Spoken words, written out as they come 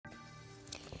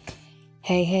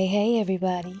Hey, hey, hey,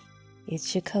 everybody.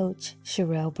 It's your coach,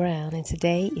 Sherelle Brown, and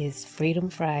today is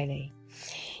Freedom Friday.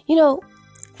 You know,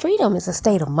 freedom is a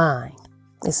state of mind.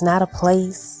 It's not a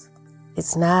place.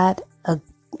 It's not a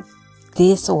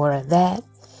this or a that.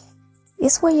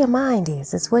 It's where your mind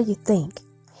is. It's where you think.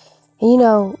 And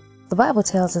the Bible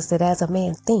tells us that as a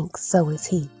man thinks, so is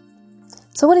he.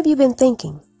 So what have you been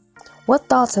thinking? What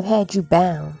thoughts have had you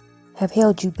bound, have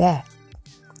held you back?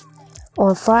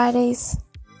 On Fridays,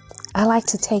 I like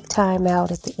to take time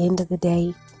out at the end of the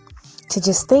day to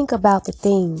just think about the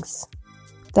things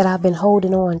that I've been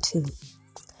holding on to.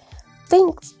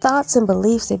 Think thoughts and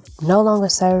beliefs that no longer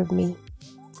serve me,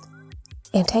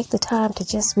 and take the time to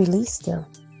just release them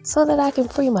so that I can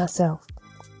free myself.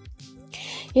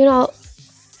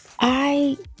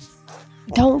 I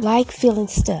don't like feeling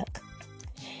stuck,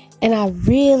 and I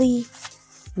really,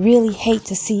 really hate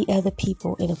to see other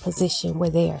people in a position where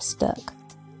they are stuck.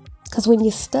 Because when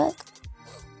you're stuck,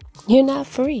 you're not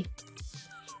free.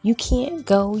 You can't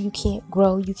go, you can't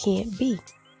grow, you can't be.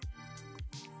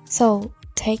 So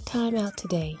take time out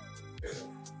today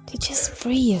to just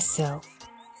free yourself.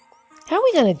 How are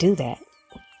we going to do that?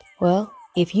 Well,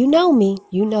 if you know me,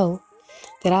 you know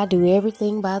that I do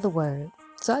everything by the word.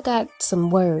 So I got some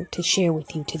word to share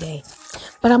with you today.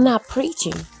 But I'm not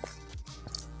preaching.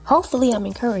 Hopefully I'm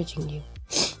encouraging you.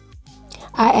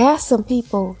 I asked some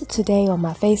people today on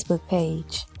my Facebook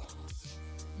page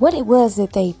what it was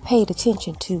that they paid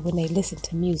attention to when they listened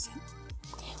to music.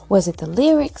 Was it the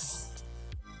lyrics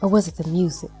or was it the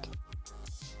music?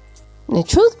 And the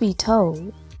truth be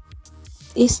told,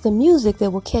 it's the music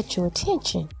that will catch your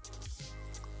attention.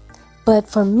 But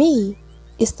for me,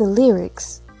 it's the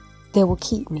lyrics that will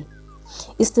keep me.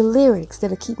 It's the lyrics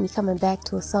that'll keep me coming back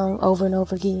to a song over and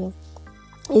over again.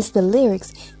 It's the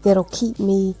lyrics that'll keep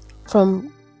me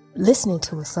from listening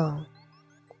to a song.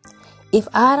 If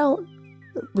I don't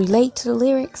relate to the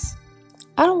lyrics,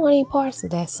 I don't want any parts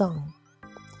of that song.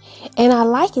 And I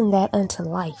liken that unto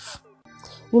life.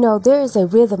 There is a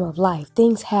rhythm of life.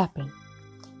 Things happen.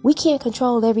 We can't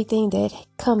control everything that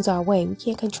comes our way. We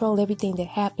can't control everything that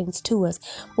happens to us,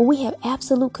 but we have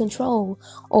absolute control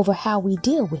over how we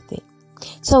deal with it.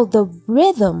 So the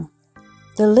rhythm,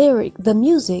 the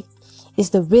music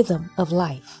is the rhythm of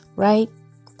life, right?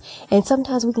 And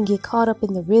sometimes we can get caught up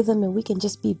in the rhythm and we can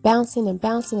just be bouncing and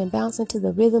bouncing and bouncing to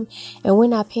the rhythm, and we're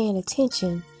not paying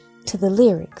attention to the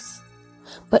lyrics.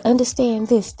 But understand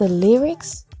this, the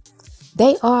lyrics,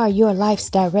 they are your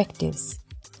life's directives.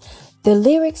 The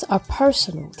lyrics are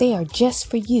personal. They are just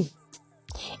for you.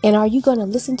 And are you going to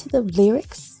listen to the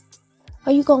lyrics?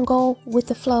 Are you going to go with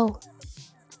the flow?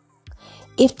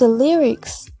 If the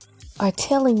lyrics are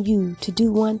telling you to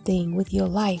do one thing with your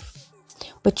life,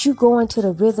 but you go into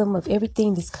the rhythm of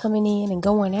everything that's coming in and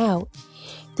going out,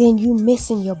 then you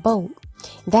missing your boat.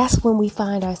 That's when we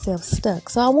find ourselves stuck.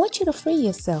 So I want you to free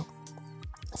yourself.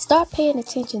 Start paying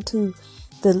attention to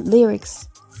the lyrics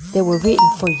that were written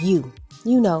for you.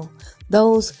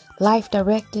 Those life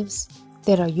directives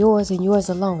that are yours and yours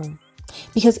alone.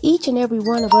 Because each and every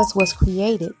one of us was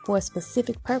created for a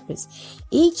specific purpose.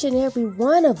 Each and every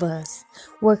one of us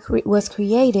was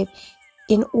created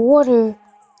in order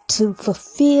to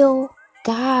fulfill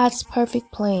God's perfect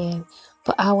plan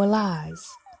for our lives.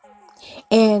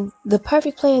 And the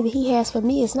perfect plan that He has for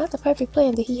me is not the perfect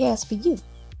plan that He has for you.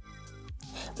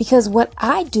 Because what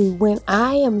I do when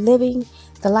I am living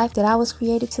the life that I was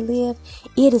created to live,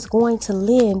 it is going to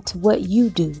lend to what you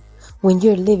do when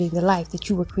you're living the life that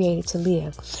you were created to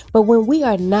live. But when we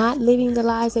are not living the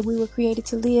lives that we were created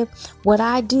to live, what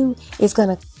I do is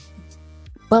going to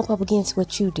bump up against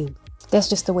what you do. That's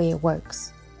just the way it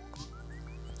works.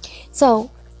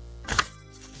 So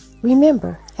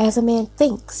remember, as a man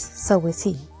thinks, so is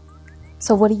he.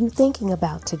 So what are you thinking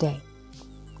about today?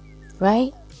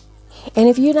 Right? And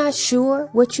if you're not sure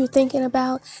what you're thinking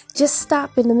about, just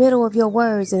stop in the middle of your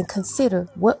words and consider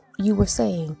what you were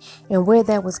saying and where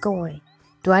that was going.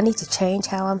 Do I need to change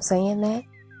how I'm saying that?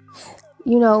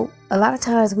 A lot of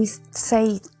times we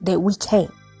say that we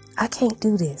can't. I can't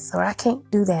do this or I can't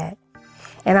do that.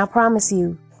 And I promise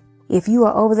you, if you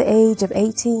are over the age of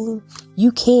 18,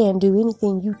 you can do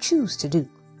anything you choose to do.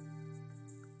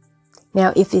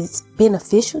 Now, if it's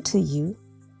beneficial to you,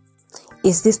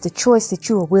 is this the choice that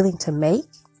you are willing to make?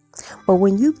 But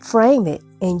when you frame it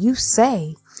and you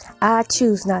say, I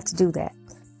choose not to do that,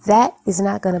 that is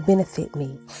not going to benefit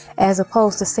me. As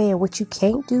opposed to saying what you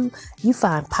can't do, you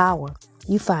find power,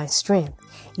 you find strength,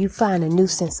 you find a new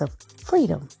sense of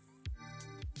freedom.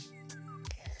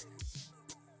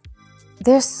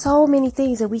 There's so many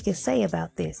things that we can say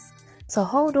about this. So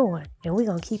hold on, and we're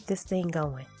going to keep this thing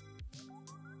going.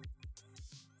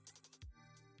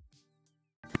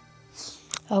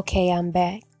 Okay, I'm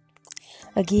back.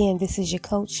 Again, this is your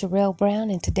coach, Sherelle Brown,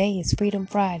 and today is Freedom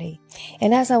Friday.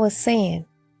 And as I was saying,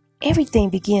 everything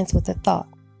begins with a thought.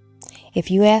 If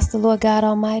you ask the Lord God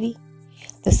Almighty,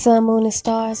 the sun, moon, and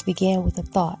stars began with a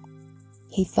thought.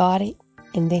 He thought it,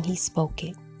 and then he spoke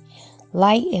it.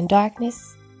 Light and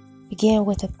darkness began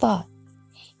with a thought.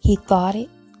 He thought it,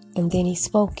 and then he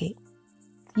spoke it.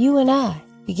 You and I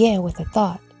began with a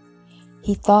thought.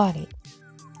 He thought it,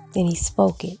 then he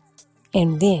spoke it,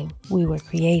 and then we were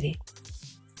created.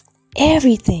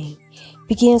 Everything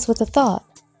begins with a thought.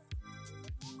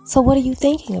 So what are you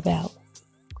thinking about?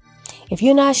 If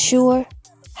you're not sure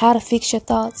how to fix your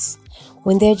thoughts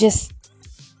when they're just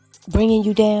bringing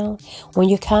you down, when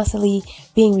you're constantly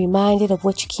being reminded of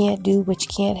what you can't do, what you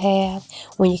can't have,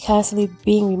 when you're constantly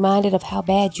being reminded of how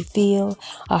bad you feel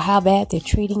or how bad they're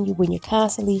treating you, when you're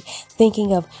constantly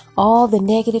thinking of all the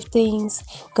negative things,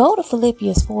 go to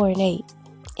Philippians 4:8,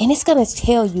 and it's going to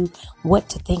tell you what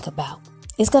to think about.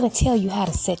 It's going to tell you how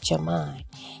to set your mind,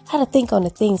 how to think on the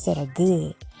things that are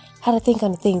good, how to think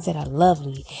on the things that are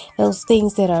lovely, those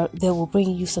things that will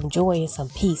bring you some joy and some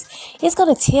peace. It's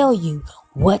going to tell you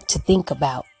what to think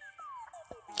about.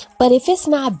 But if it's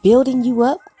not building you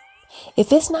up,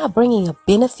 if it's not bringing a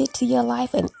benefit to your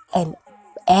life, an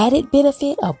added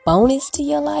benefit, a bonus to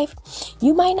your life,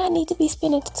 you might not need to be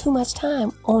spending too much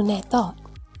time on that thought,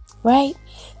 right?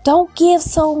 Don't give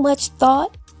so much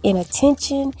thought and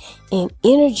attention and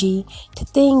energy to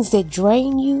things that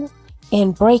drain you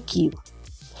and break you,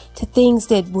 to things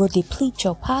that will deplete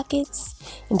your pockets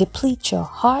and deplete your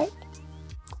heart.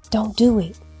 Don't do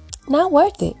it. Not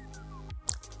worth it.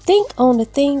 Think on the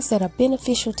things that are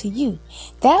beneficial to you.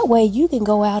 That way you can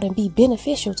go out and be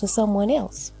beneficial to someone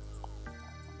else.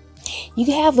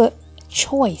 You have a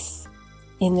choice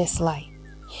in this life.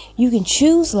 You can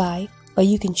choose life or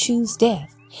you can choose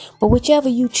death. But whichever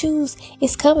you choose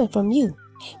is coming from you.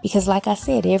 Because like I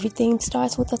said, everything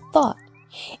starts with a thought.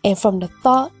 And from the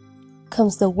thought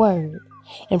comes the word.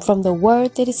 And from the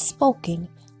word that is spoken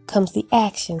comes the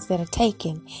actions that are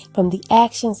taken. From the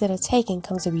actions that are taken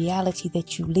comes the reality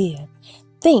that you live.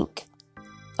 Think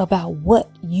about what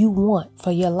you want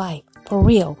for your life, for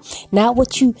real. Not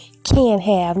what you can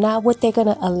have, not what they're going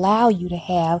to allow you to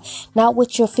have, not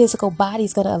what your physical body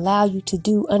is going to allow you to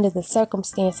do under the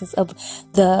circumstances of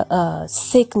the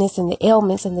sickness and the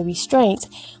ailments and the restraints.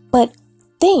 But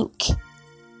think,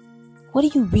 what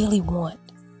do you really want?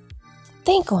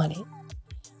 Think on it.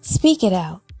 Speak it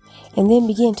out. And then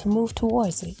begin to move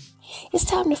towards it. It's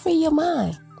time to free your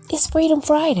mind. It's Freedom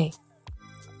Friday.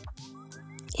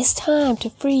 It's time to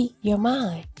free your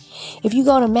mind. If you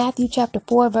go to Matthew chapter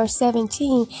 4, verse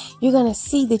 17, you're going to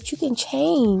see that you can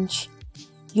change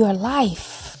your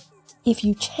life if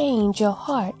you change your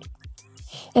heart.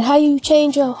 And how you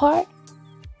change your heart?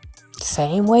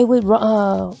 Same way with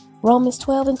Romans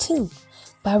 12:2,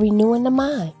 by renewing the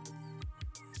mind.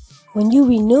 When you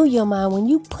renew your mind, when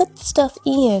you put stuff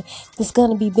in that's going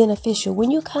to be beneficial,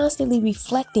 when you're constantly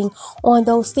reflecting on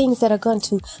those things that are going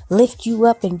to lift you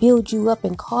up and build you up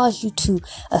and cause you to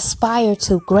aspire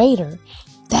to greater,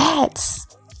 that's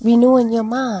renewing your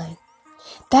mind.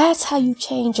 That's how you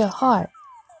change your heart.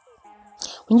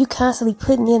 When you constantly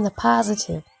putting in the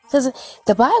positive. Because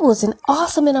the Bible is an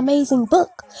awesome and amazing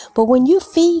book. But when you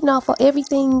feeding off of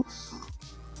everything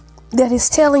that is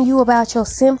telling you about your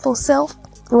sinful self,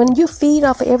 when you feed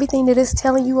off of everything that is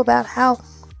telling you about how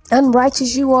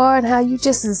unrighteous you are and how you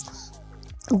just as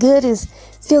good as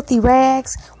filthy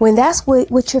rags, when that's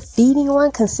what you're feeding on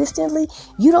consistently,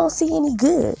 you don't see any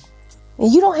good.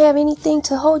 And you don't have anything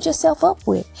to hold yourself up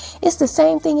with. It's the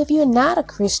same thing if you're not a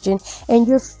Christian and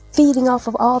you're feeding off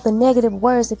of all the negative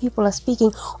words that people are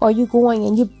speaking, or you going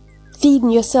and you're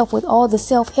feeding yourself with all the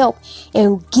self-help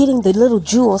and getting the little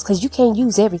jewels, because you can't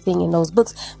use everything in those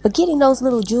books, but getting those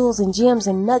little jewels and gems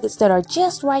and nuggets that are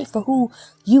just right for who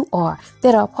you are,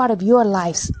 that are part of your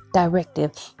life's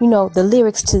directive, the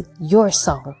lyrics to your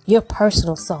song, your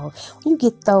personal song. When you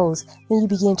get those, then you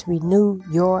begin to renew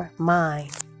your mind.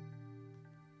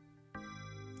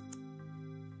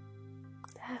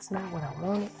 That's not what I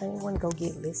wanted. I didn't want to go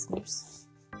get listeners.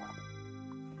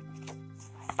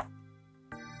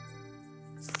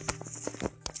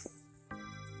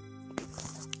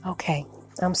 Okay,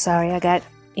 I'm sorry I got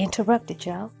interrupted,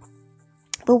 y'all.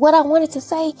 But what I wanted to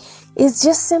say is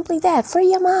just simply that.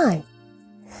 Free your mind.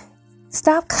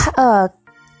 Stop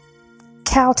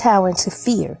kowtowing to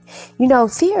fear.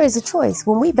 Fear is a choice.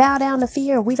 When we bow down to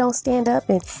fear and we don't stand up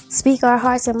and speak our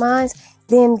hearts and minds,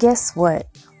 then guess what?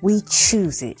 We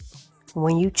choose it.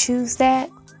 When you choose that,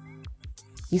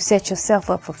 you set yourself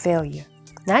up for failure.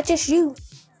 Not just you,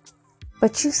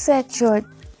 but you set your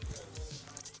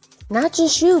Not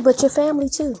just you, but your family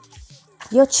too.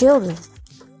 Your children.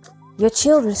 Your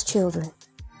children's children.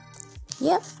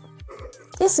 Yep.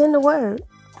 It's in the Word.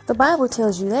 The Bible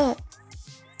tells you that.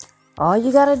 All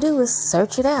you got to do is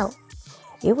search it out.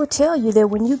 It will tell you that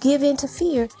when you give in to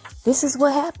fear, this is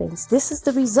what happens. This is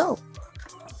the result.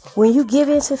 When you give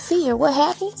in to fear, what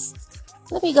happens?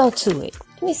 Let me go to it.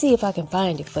 Let me see if I can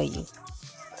find it for you.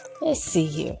 Let's see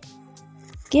here.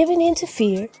 Giving in to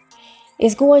fear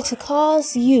is going to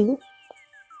cause you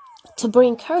to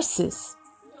bring curses.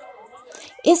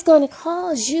 It's going to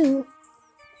cause you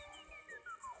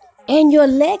and your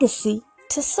legacy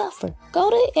to suffer.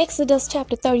 Go to Exodus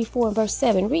chapter 34 and verse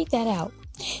 7. Read that out.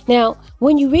 Now,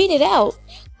 when you read it out,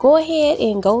 go ahead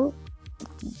and go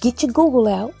get your Google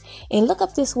out and look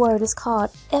up this word. It's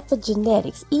called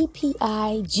epigenetics.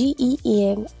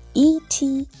 EPIGENETICS.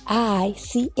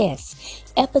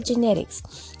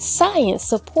 Epigenetics. Science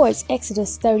supports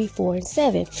Exodus 34 and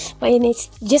 7. And it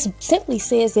just simply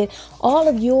says that all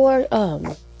of your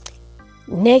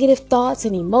negative thoughts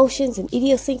and emotions and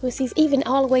idiosyncrasies, even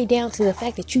all the way down to the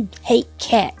fact that you hate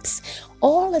cats,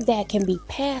 all of that can be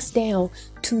passed down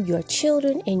to your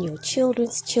children and your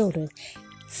children's children.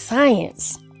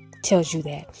 Science tells you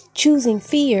that. Choosing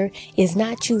fear is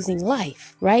not choosing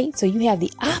life, right? So you have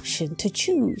the option to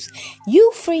choose.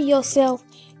 You free yourself.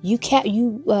 You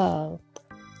choose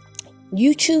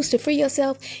to free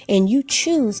yourself, and you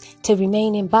choose to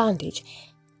remain in bondage.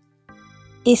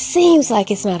 It seems like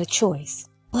it's not a choice,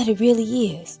 but it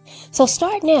really is. So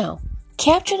start now.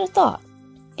 Capture the thought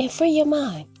and free your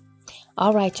mind.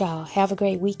 All right, y'all. Have a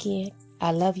great weekend.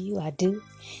 I love you. I do.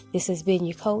 This has been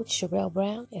your coach, Sherelle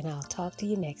Brown, and I'll talk to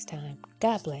you next time.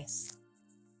 God bless.